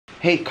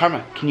Hey,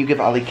 Karma, can you give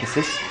Ollie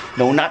kisses?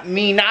 No, not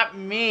me,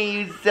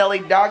 you silly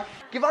dog.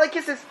 Give Ollie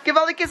kisses, give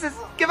Ollie kisses,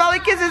 give Ollie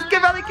kisses,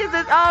 give Ollie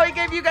kisses. Oh, he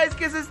gave you guys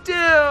kisses too.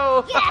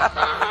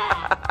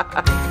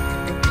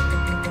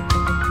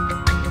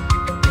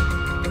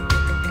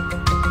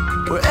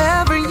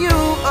 Wherever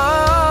you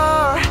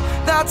are,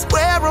 that's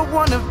where I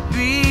wanna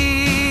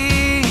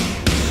be.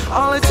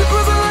 All it took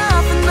was a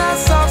laugh and that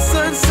soft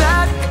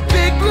sunset.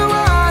 Big blue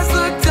eyes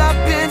looked up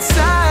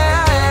inside.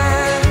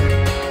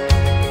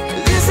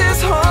 This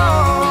is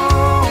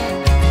home.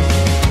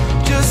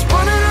 Just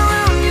running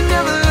around, you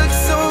never looked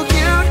so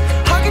cute.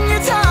 Hugging you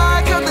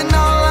tight, cuddling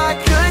all I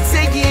could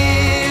take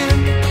in.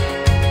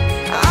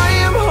 I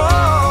am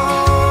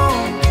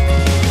home.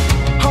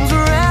 Home's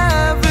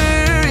wherever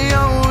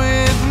you're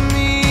with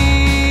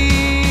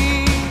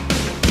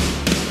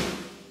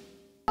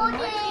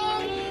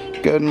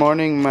me. Good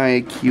morning,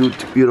 my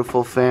cute,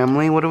 beautiful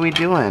family. What are we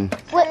doing?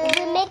 We're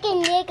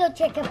making Lego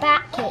chicken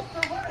bat cake.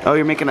 Oh,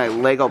 you're making a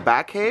Lego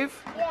Batcave?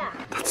 Yeah.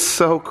 That's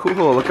so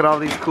cool. Look at all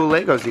these cool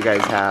Legos you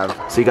guys have.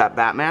 So you got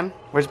Batman?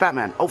 Where's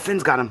Batman? Oh,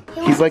 Finn's got him.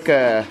 He's like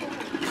a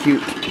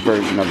cute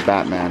version of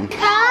Batman. And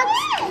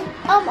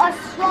a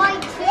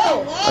slide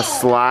too. A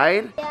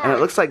slide? And it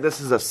looks like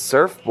this is a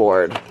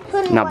surfboard.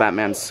 Now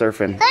Batman's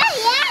surfing.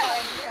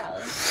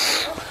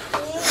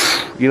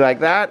 You like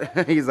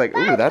that? He's like,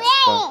 ooh, that's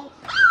fun.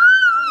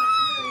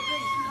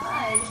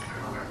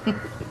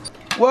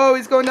 Whoa,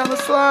 he's going down the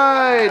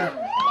slide.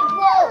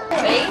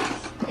 Wait,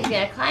 he's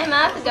gonna climb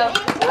up and go.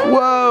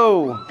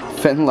 Whoa.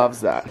 Finn loves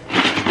that.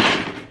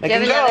 Do you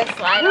have another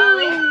slide,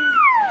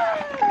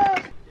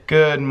 Ollie?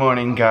 Good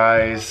morning,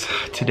 guys.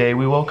 Today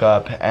we woke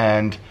up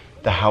and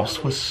the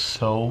house was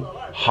so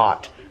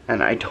hot.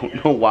 And I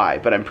don't know why,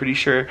 but I'm pretty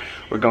sure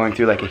we're going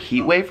through like a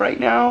heat wave right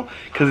now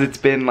because it's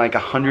been like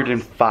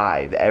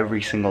 105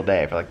 every single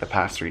day for like the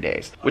past 3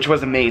 days, which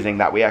was amazing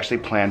that we actually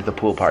planned the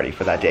pool party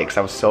for that day because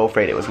I was so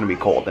afraid it was gonna be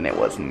cold, and it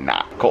was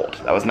not cold.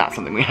 That was not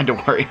something we had to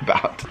worry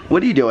about.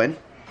 What are you doing?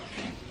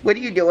 What are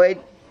you doing?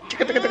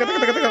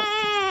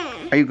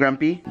 Are you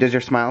grumpy? Does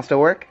your smile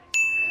still work?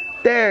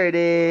 There it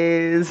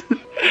is.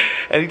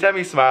 Anytime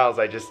he smiles,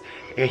 I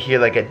hear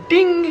like a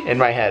ding in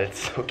my head.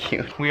 It's so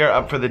cute. We are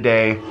up for the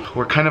day.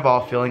 We're kind of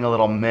all feeling a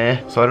little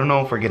meh. So I don't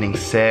know if we're getting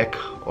sick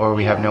or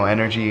we have no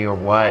energy or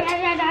what.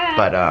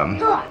 But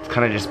it's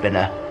kind of just been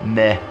a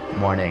meh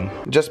morning.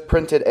 Just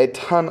printed a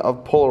ton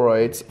of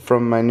Polaroids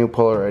from my new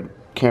Polaroid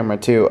camera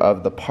too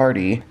of the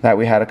party that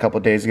we had a couple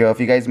days ago. If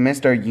you guys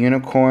missed our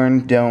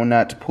unicorn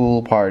donut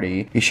pool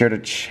party, be sure to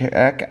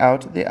check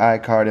out the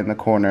iCard in the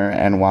corner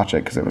and watch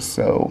it because it was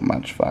so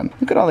much fun.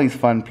 Look at all these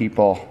fun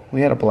people.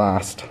 We had a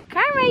blast.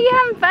 Karma, you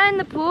having fun in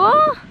the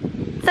pool?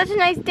 Such a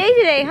nice day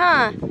today,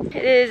 huh?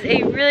 It is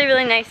a really,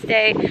 really nice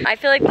day. I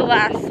feel like the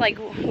last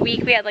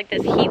week we had like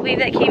this heat wave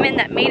that came in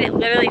that made it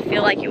literally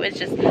feel like it was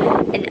just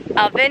an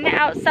oven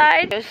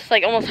outside. It was just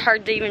like almost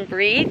hard to even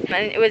breathe.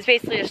 And it was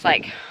basically just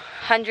like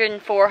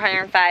 104,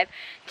 105.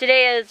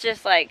 Today is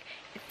just like,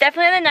 it's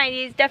definitely in the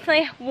 90s,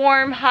 definitely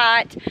warm,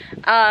 hot,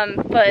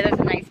 but there's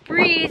a nice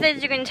breeze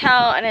as you can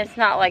tell, and it's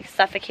not like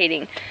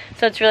suffocating,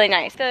 so it's really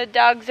nice. The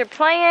dogs are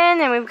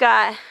playing, and we've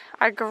got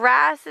our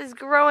grass is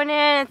growing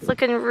in. It's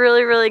looking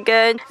really, really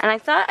good, and I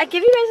thought I'd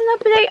give you guys an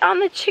update on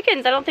the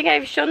chickens. I don't think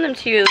I've shown them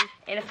to you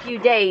in a few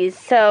days,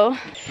 so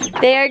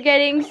they are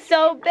getting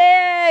so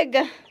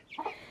big.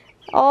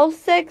 All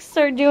 6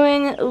 are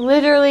doing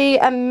literally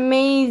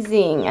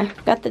amazing.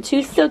 Got the 2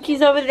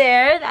 Silkies over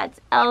there.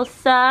 That's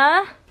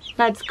Elsa.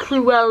 That's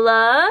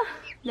Cruella.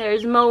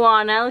 There's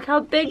Moana. Look how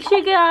big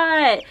she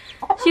got.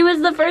 She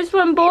was the first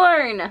one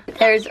born.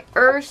 There's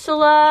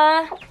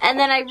Ursula. And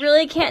then I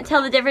really can't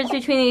tell the difference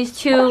between these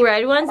 2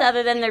 red ones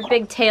other than their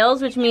big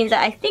tails, which means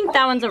that I think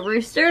that one's a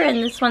rooster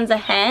and this one's a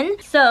hen.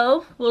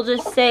 So we'll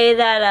just say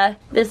that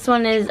this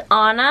one is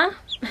Anna.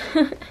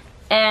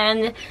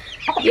 And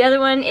the other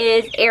one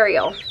is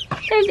Ariel.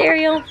 There's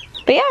Ariel.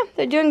 But yeah,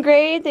 they're doing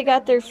great. They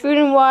got their food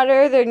and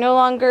water. They're no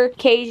longer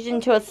caged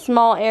into a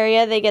small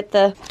area. They get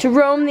to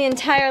roam the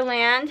entire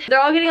land. They're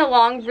all getting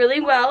along really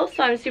well,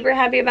 so I'm super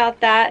happy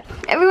about that.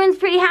 Everyone's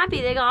pretty happy.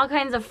 They got all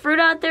kinds of fruit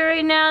out there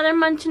right now they're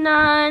munching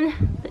on.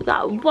 They've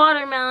got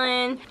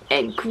watermelon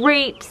and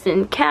grapes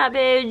and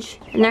cabbage,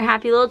 and they're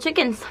happy little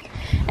chickens.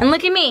 And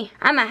look at me.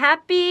 I'm a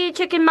happy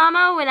chicken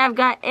mama when I've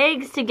got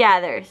eggs to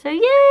gather. So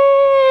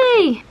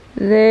yay!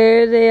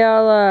 There they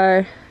all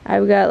are.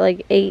 I've got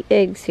like 8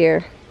 eggs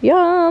here.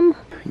 Yum!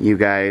 You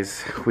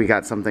guys, we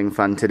got something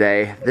fun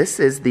today. This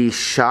is the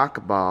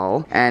shock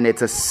ball, and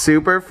it's a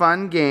super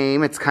fun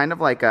game. It's kind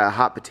of like a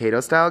hot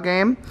potato style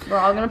game. We're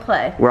all gonna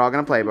play. We're all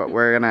gonna play, but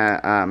we're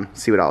gonna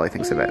see what Ollie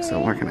thinks of it.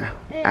 So we're gonna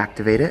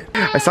activate it.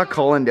 I saw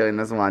Colin doing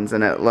this once,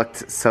 and it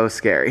looked so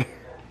scary.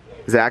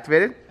 Is it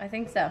activated? I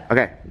think so.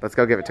 Okay, let's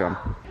go give it to him.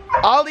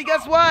 Ollie,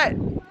 guess what?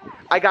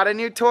 I got a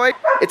new toy.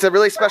 It's a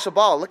really special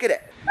ball. Look at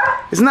it.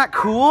 Isn't that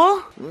cool?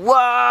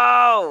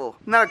 Whoa!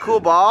 Isn't that a cool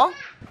ball?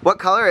 What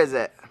color is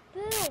it?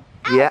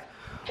 Blue. Yeah.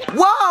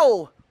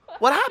 Whoa!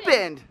 What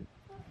happened?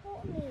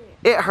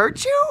 It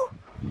hurt you?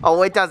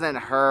 Oh, it doesn't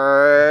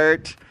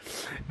hurt.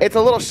 It's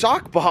a little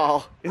shock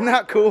ball. Isn't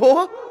that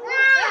cool?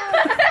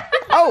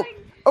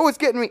 Oh, it's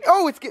getting me.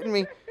 Oh, it's getting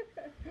me.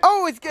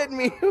 Oh, it's getting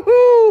me.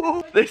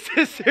 This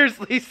is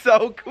seriously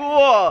so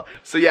cool.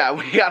 So yeah,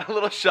 we got a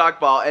little shock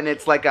ball, and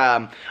it's like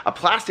a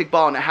plastic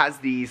ball, and it has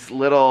these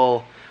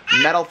little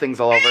metal things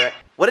all over it.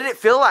 What did it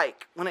feel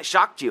like when it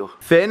shocked you?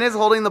 Finn is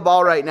holding the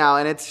ball right now,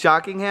 and it's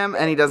shocking him,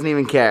 and he doesn't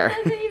even care.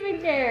 Doesn't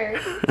even care.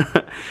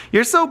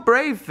 You're so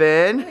brave,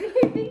 Finn. What do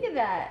you think of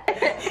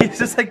that? He's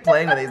just like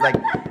playing with it. He's like,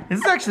 this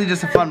is actually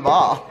just a fun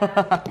ball.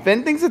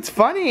 Finn thinks it's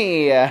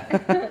funny.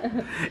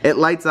 It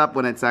lights up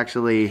when it's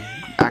actually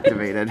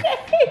activated.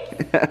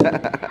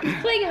 He's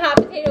playing hot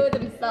potato with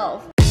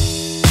himself.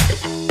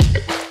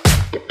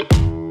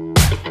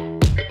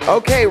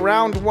 Okay,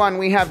 round one,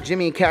 we have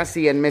Jimmy,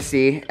 Cassie, and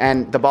Missy,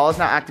 and the ball is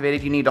not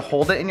activated. You need to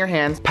hold it in your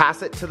hands,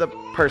 pass it to the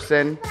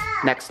person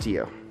next to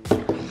you.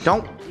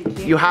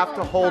 You have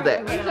to hold it.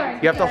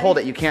 You have to hold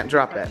it, you can't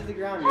drop it.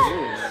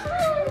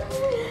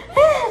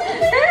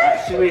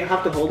 Should we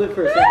have to hold it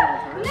for a second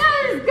time? No,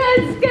 it's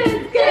good.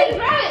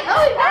 Right.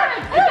 Oh, he got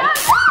it.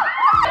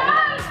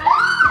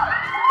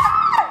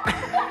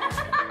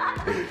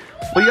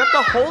 Well, you have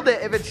to hold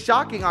it. If it's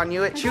shocking on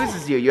you, it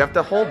chooses you. You have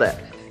to hold it.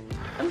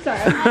 I'm sorry.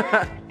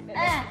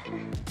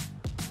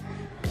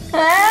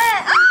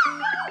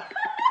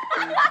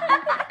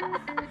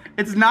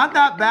 It's not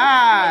that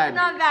bad. It's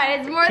not bad.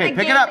 It's more Okay, the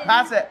pick game it up, is-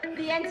 pass it.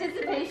 The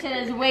anticipation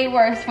is way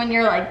worse when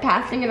you're like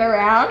passing it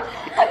around.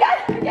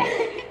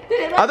 Okay.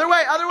 Other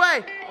way. I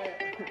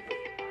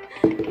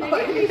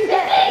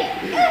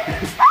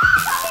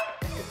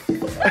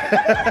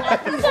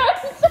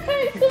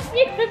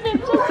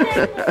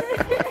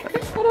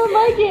don't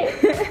like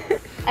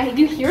it. I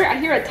do hear it. I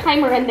hear a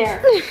timer in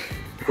there.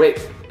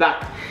 Wait,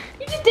 back.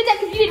 You just did that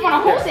because you didn't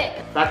want to hold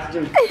it. Back to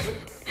Jimmy.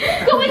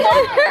 Going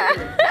on.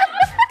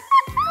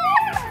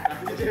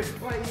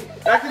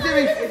 Back to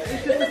Jimmy.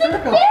 It's just a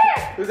circle.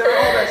 Who's ever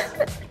oldest?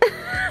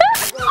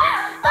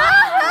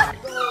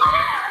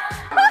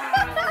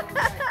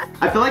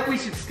 I feel like we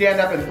should stand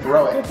up and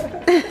throw it.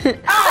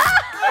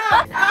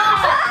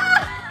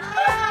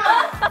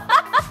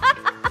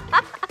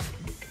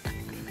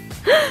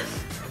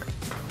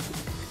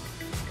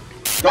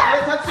 Don't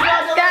let it touch the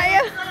ground.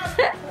 Got you.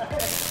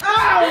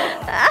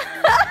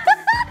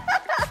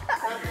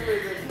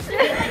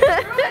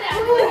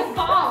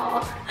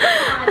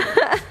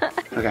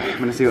 Okay, I'm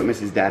gonna see what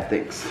Mrs. Dad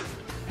thinks.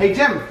 Hey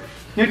Jim,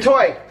 new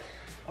toy.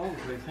 Oh,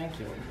 great, thank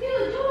you.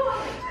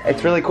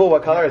 It's really cool.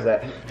 What color is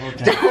it?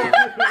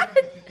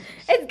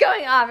 It's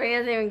going off. He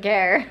doesn't even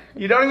care.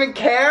 You don't even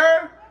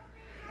care?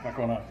 Not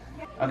going on.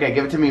 Okay,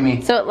 give it to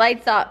Mimi. So it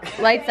lights up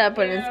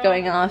when it's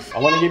going off. I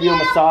want to give you a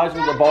massage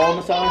with a ball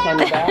massage on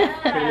your back.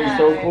 It's gonna be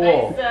so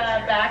cool.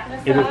 Back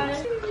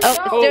massage. Oh,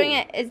 it's doing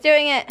it. It's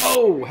doing it.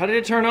 Oh, how did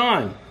it turn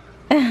on?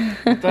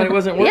 I thought it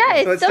wasn't working. Yeah,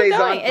 it's So it still stays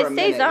going. on for It a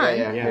stays minute. on.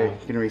 Yeah. Yeah. Here, you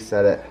can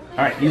reset it. All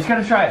right, you just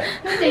gotta try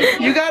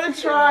it. You gotta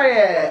try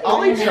it.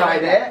 Ollie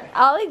tried it.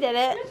 Ollie did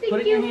it.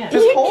 Put it in your hand.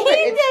 Just hold it.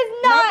 He It's does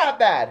not not. that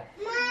bad.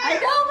 I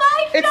don't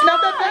like It's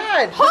not that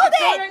bad. Hold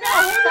Try it. right now.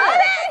 Hold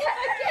it.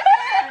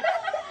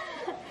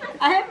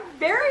 I have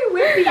very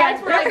wimpy.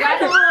 That's where I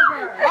got over.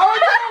 Oh,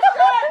 it's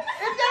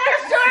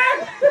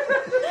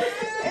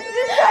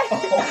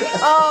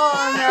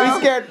Oh no. We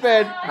scared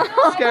Finn.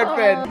 Scared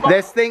Finn.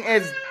 This thing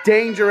is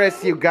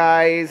dangerous, you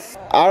guys.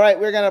 All right,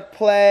 we're gonna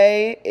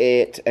play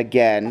it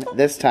again,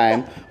 this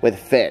time with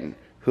Finn,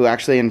 who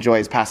actually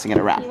enjoys passing it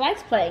He around.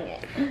 likes playing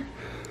it.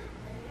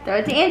 Throw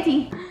it to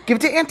Auntie. Give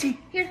it to Auntie.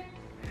 Here.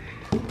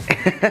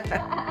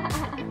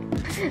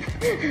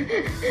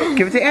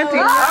 Give it to Auntie.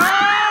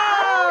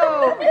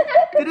 Oh!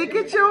 Did it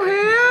get your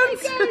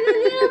hands? A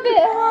little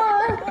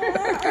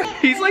bit,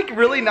 He's like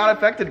really not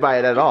affected by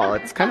it at all.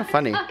 It's kind of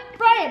funny.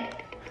 Bryan.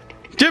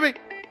 Jimmy!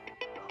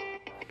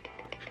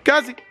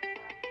 Guzzy!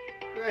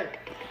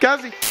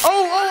 Guzzy!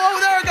 Oh,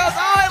 there it goes!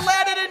 Oh, it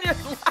landed in your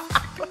lap!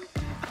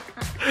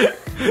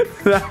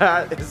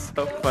 That is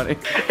so funny.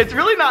 It's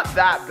really not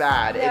that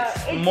bad.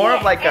 It's more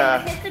of like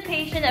a...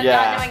 anticipation of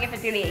Yeah. not knowing if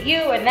it's gonna be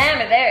you or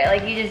them or there.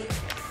 Like you just.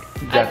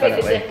 I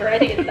beg to Definitely. differ. I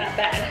think it's that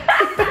bad.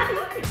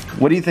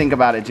 What do you think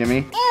about it,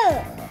 Jimmy?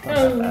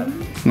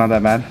 It's not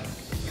that bad.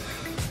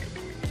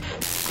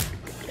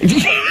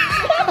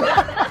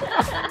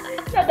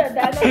 Not that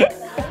bad.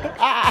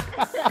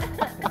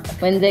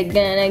 When's it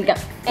gonna go?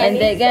 When's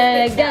it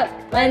gonna go?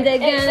 When's it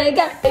gonna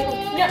go?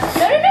 No.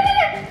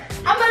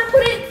 I'm gonna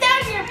put it down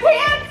in your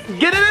pants.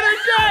 Get it in her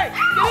shirt!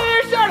 Get it in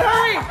her shirt,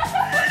 hurry!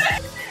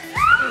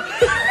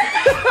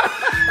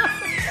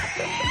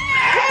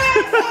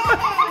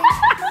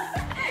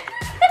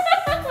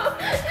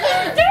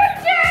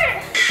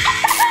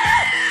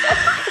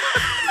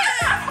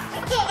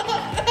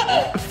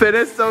 Finn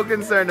is so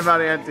concerned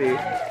about Auntie.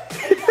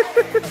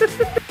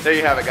 There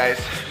you have it, guys.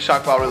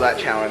 Shock ball roulette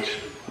challenge.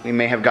 We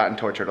may have gotten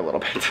tortured a little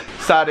bit.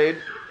 Saw, dude.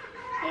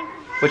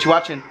 What you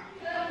watching?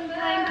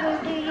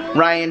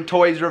 Ryan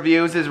Toys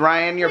Reviews. Is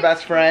Ryan your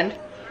best friend?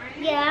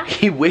 Yeah.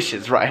 He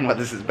wishes Ryan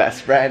was his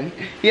best friend.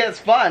 He has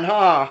fun,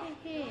 huh?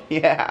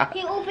 Yeah.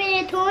 He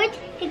opened the toys.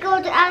 He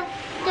goes at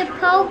the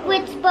pole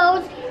with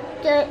bows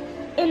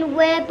in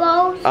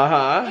wearables. And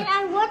Uh-huh.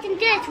 I'm watching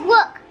this.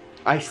 Look.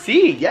 I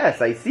see,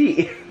 yes, I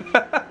see.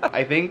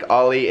 I think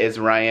Ollie is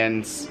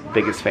Ryan's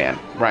biggest fan.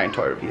 Ryan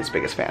Toy Review's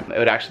biggest fan. It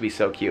would actually be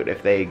so cute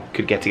if they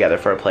could get together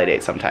for a play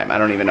date sometime. I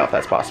don't even know if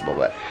that's possible,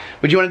 but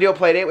would you want to do a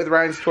play date with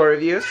Ryan's Toy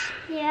Reviews?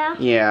 Yeah.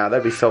 Yeah,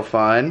 that'd be so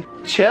fun.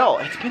 Chill.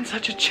 It's been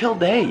such a chill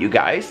day, you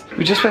guys.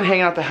 We've just been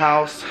hanging out the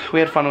house.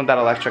 We had fun with that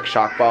electric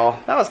shock ball.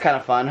 That was kind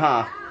of fun,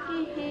 huh?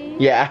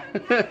 Yeah.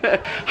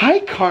 Hi,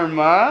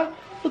 Karma.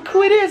 Look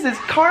who it is. It's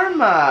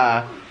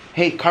Karma.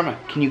 Hey, Karma,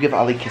 can you give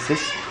Ollie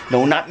kisses?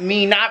 No, not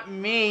me,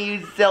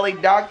 you silly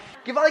dog.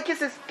 Give Ollie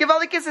kisses, give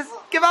Ollie kisses,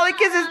 give Ollie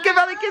kisses, give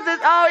Ollie kisses.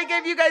 Oh, he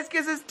gave you guys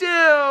kisses too.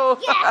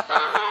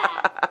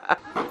 Yeah.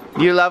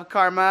 You love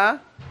Karma?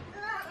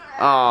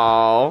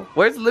 Oh,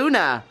 where's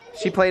Luna?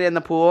 She played in the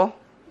pool?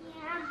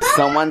 Yeah.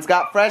 Someone's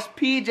got fresh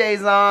PJs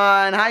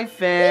on. Hi,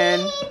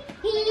 Finn.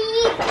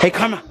 Hey,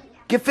 Karma,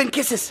 give Finn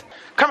kisses.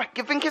 Karma,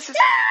 give Finn kisses.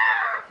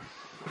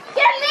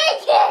 Give me a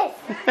kiss.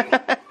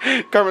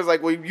 Karma's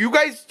like, well, you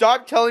guys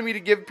stop telling me to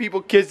give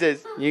people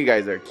kisses. You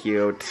guys are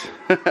cute.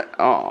 Aww.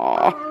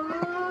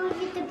 Oh,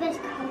 he's the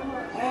best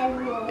Karma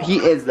ever. He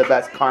is the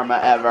best Karma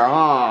ever,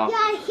 huh?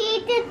 Yeah,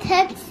 he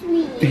protects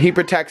me. He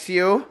protects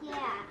you? Yeah.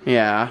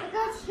 Yeah.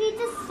 Because he's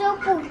a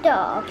super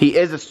dog. He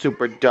is a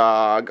super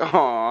dog.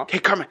 Aww. Hey,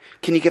 Karma,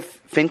 can you give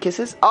Finn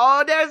kisses?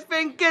 Oh, there's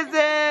Finn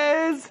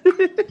kisses.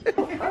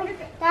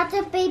 That's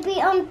a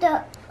baby on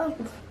the...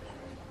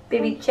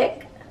 Baby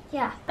chick?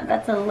 Yeah.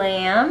 That's a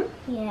lamb.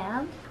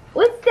 Yeah.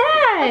 What's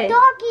that? A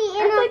doggy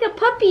and That's like a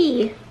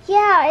puppy.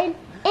 Yeah, and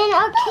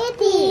a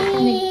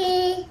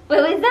kitty.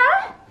 What was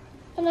that?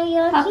 And a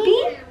young Puppy?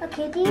 A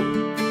kitty.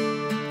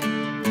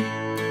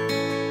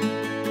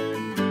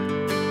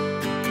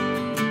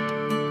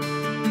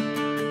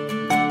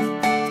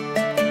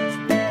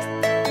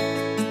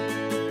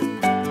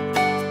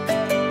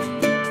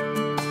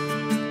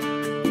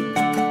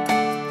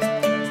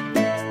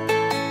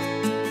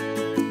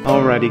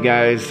 Alrighty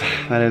guys,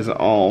 that is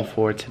all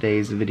for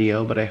today's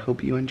video, but I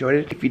hope you enjoyed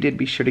it. If you did,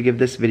 be sure to give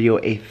this video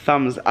a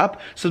thumbs up.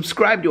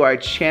 Subscribe to our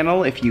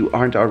channel if you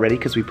aren't already,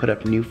 because we put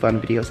up new fun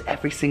videos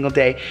every single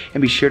day.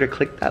 And be sure to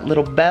click that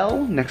little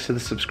bell next to the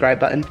subscribe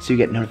button so you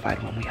get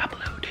notified when we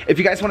upload. If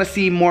you guys want to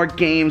see more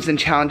games and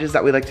challenges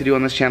that we like to do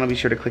on this channel, be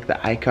sure to click the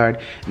iCard,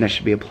 and there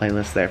should be a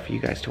playlist there for you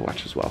guys to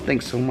watch as well.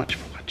 Thanks so much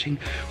for watching.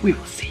 We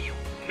will see you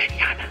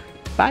mañana.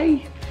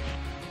 Bye.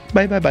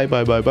 Bye, bye, bye,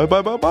 bye, bye, bye,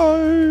 bye, bye, bye.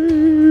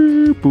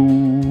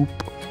 Boop.